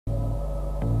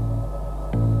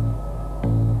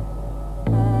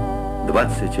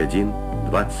21,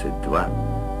 22,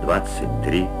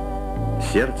 23.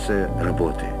 Сердце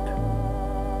работает.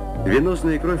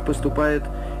 Венозная кровь поступает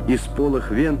из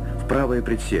полых вен в правое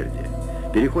предсердие,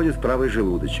 переходит в правый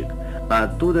желудочек, а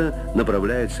оттуда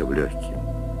направляется в легкие.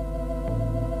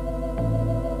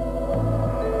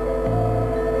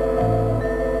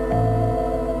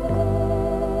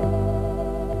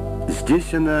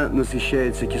 Здесь она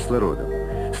насыщается кислородом,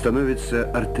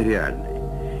 становится артериальной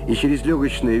и через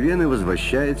легочные вены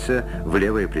возвращается в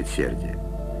левое предсердие.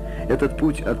 Этот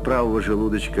путь от правого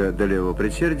желудочка до левого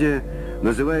предсердия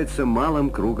называется малым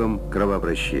кругом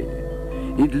кровообращения,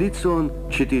 и длится он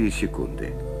 4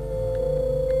 секунды.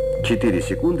 4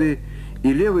 секунды,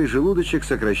 и левый желудочек,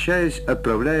 сокращаясь,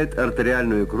 отправляет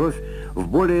артериальную кровь в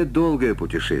более долгое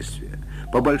путешествие,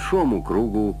 по большому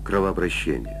кругу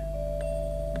кровообращения.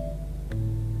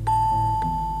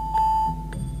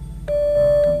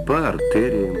 По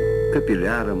артериям,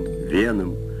 капиллярам,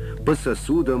 венам, по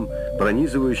сосудам,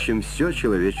 пронизывающим все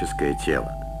человеческое тело.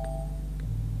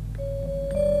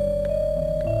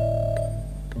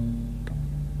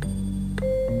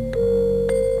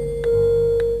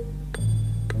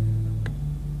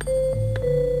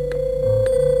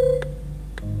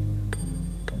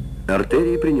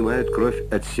 Артерии принимают кровь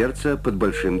от сердца под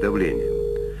большим давлением.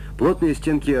 Плотные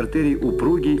стенки артерий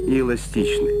упруги и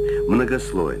эластичны,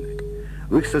 многослойны.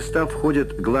 В их состав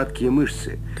входят гладкие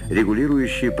мышцы,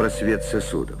 регулирующие просвет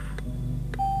сосудов.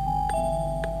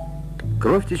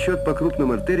 Кровь течет по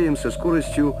крупным артериям со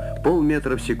скоростью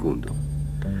полметра в секунду,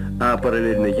 а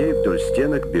параллельно ей вдоль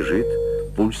стенок бежит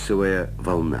пульсовая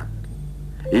волна.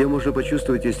 Ее можно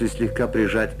почувствовать, если слегка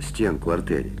прижать стенку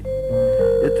артерии.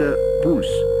 Это пульс,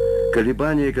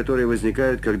 колебания, которые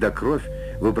возникают, когда кровь,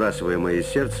 выбрасываемая из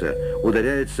сердца,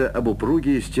 ударяется об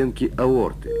упругие стенки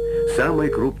аорты, самой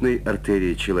крупной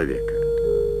артерии человека.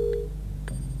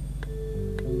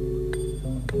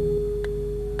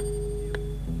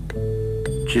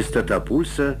 Частота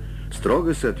пульса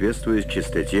строго соответствует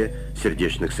частоте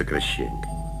сердечных сокращений.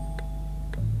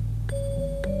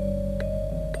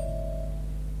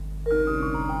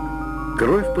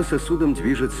 Кровь по сосудам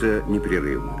движется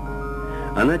непрерывно.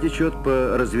 Она течет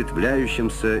по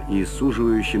разветвляющимся и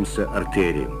суживающимся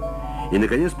артериям и,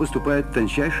 наконец, поступает в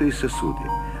тончайшие сосуды,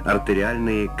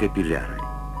 артериальные капилляры.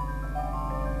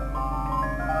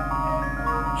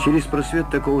 Через просвет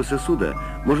такого сосуда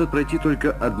может пройти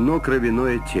только одно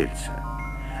кровяное тельце,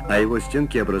 а его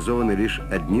стенки образованы лишь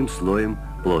одним слоем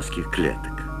плоских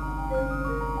клеток.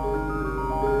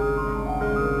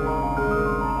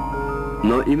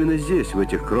 Но именно здесь, в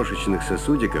этих крошечных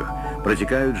сосудиках,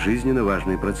 протекают жизненно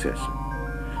важные процессы.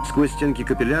 Сквозь стенки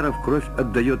капилляров кровь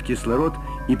отдает кислород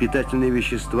и питательные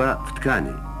вещества в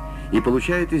ткани и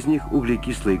получает из них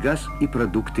углекислый газ и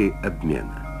продукты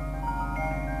обмена.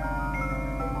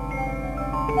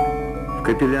 В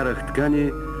капиллярах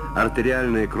ткани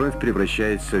артериальная кровь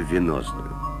превращается в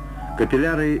венозную.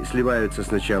 Капилляры сливаются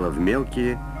сначала в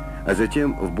мелкие, а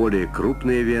затем в более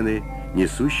крупные вены,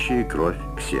 несущие кровь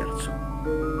к сердцу.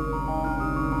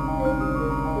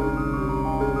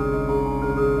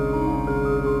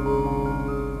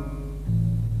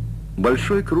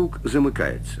 Большой круг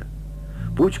замыкается.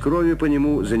 Путь крови по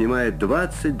нему занимает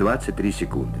 20-23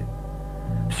 секунды.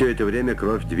 Все это время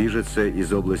кровь движется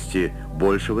из области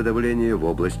большего давления в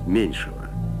область меньшего.